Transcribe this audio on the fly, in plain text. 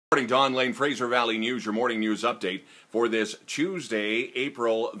Morning, Don Lane, Fraser Valley News, your morning news update for this Tuesday,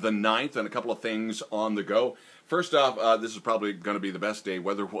 April the 9th, and a couple of things on the go. First off, this is probably going to be the best day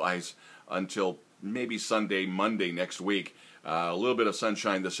weather-wise until maybe Sunday, Monday next week. A little bit of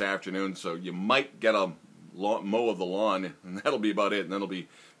sunshine this afternoon, so you might get a mow of the lawn, and that'll be about it, and then it'll be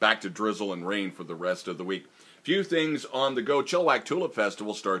back to drizzle and rain for the rest of the week. Few things on the go. Chilliwack Tulip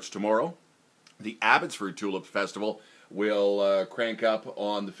Festival starts tomorrow. The Abbotsford Tulip Festival will crank up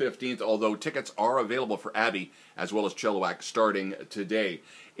on the 15th, although tickets are available for Abbey as well as Chilliwack starting today.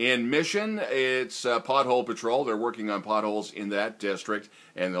 In Mission, it's Pothole Patrol. They're working on potholes in that district,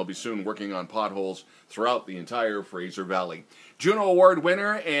 and they'll be soon working on potholes throughout the entire Fraser Valley. Juno Award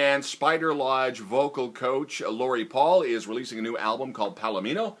winner and Spider Lodge vocal coach Lori Paul is releasing a new album called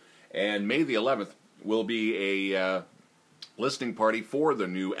Palomino, and May the 11th will be a listening party for the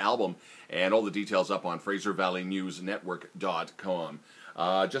new album, and all the details up on FraserValleyNewsNetwork.com.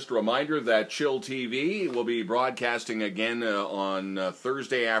 Just a reminder that chillTV will be broadcasting again on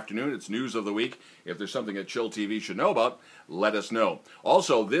Thursday afternoon. It's News of the Week. If there's something that chillTV should know about, let us know.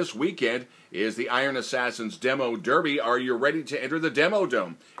 Also, this weekend is the Iron Assassins Demo Derby. Are you ready to enter the Demo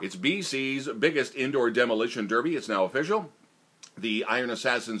Dome? It's BC's biggest indoor demolition derby. It's now official. The Iron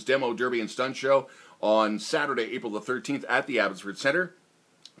Assassins Demo Derby and Stunt Show on Saturday, April the 13th at the Abbotsford Centre.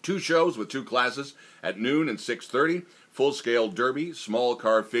 2 shows with 2 classes at noon and 6:30. Full-scale derby, small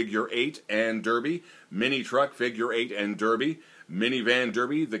car figure 8 and derby, mini truck figure 8 and derby, minivan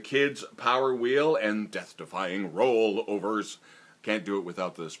derby, the kids power wheel, and death-defying rollovers. Can't do it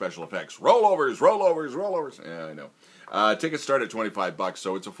without the special effects. Rollovers, rollovers, rollovers. Yeah, I know. Tickets start at $25,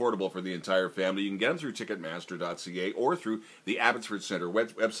 so it's affordable for the entire family. You can get them through Ticketmaster.ca or through the Abbotsford Centre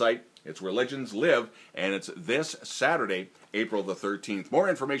website. It's where legends live, and it's this Saturday, April the 13th. More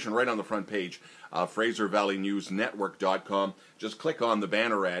information right on the front page of FraserValleyNewsNetwork.com. Just click on the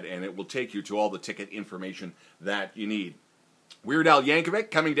banner ad, and it will take you to all the ticket information that you need. Weird Al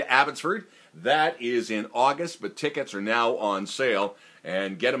Yankovic coming to Abbotsford. That is in August, but tickets are now on sale,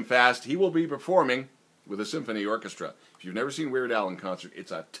 and get them fast. He will be performing with a symphony orchestra. If you've never seen Weird Al in concert,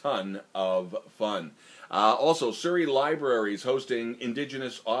 it's a ton of fun. Also, Surrey Libraries hosting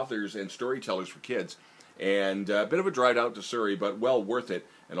Indigenous authors and storytellers for kids. And a bit of a drive out to Surrey, but well worth it.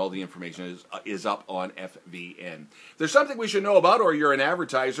 And all the information is up on FVN. If there's something we should know about, or you're an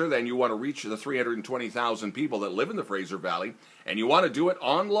advertiser, then you want to reach the 320,000 people that live in the Fraser Valley, and you want to do it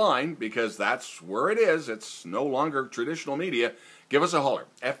online, because that's where it is. It's no longer traditional media. Give us a holler.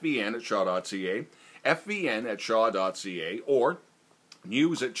 FVN@shaw.ca. FVN@shaw.ca, or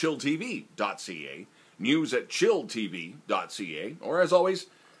news@chilltv.ca, news@chilltv.ca, or as always,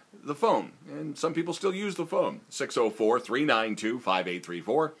 the phone. And some people still use the phone.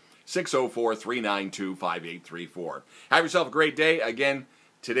 604-392-5834, 604-392-5834. Have yourself a great day. Again,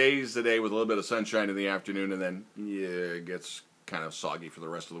 today's the day with a little bit of sunshine in the afternoon, and then it gets kind of soggy for the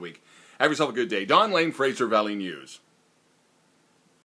rest of the week. Have yourself a good day. Don Lane, Fraser Valley News.